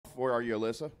Where are you,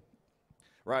 Alyssa?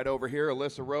 Right over here,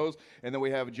 Alyssa Rose. And then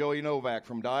we have Joey Novak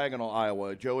from Diagonal,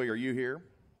 Iowa. Joey, are you here?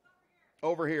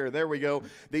 Over here, there we go.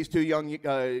 These two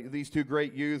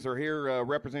great youths are here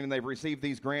representing. They've received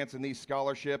these grants and these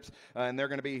scholarships, and they're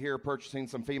going to be here purchasing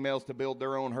some females to build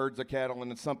their own herds of cattle,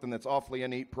 and it's something that's awfully a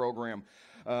neat program.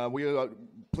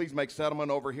 Please make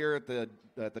settlement over here at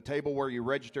the table where you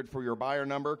registered for your buyer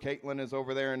number. Caitlin is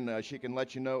over there, and she can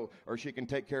let you know, or she can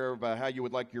take care of how you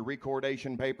would like your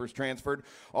recordation papers transferred.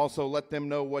 Also, let them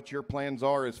know what your plans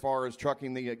are as far as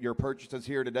trucking your purchases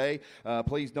here today.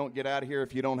 Please don't get out of here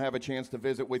if you don't have a chance to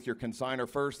visit with your consignor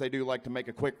first. They do like to make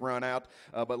a quick run out,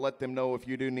 but let them know if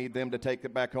you do need them to take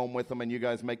it back home with them, and you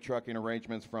guys make trucking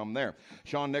arrangements from there.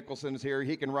 Sean Nicholson's here.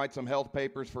 He can write some health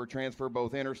papers for transfer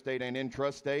both interstate and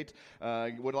intrastate.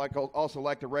 Would also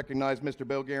like to recognize Mr.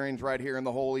 Bill Gehrings right here in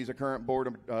the hole. He's a current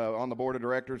on the board of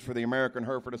directors for the American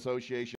Hereford Association.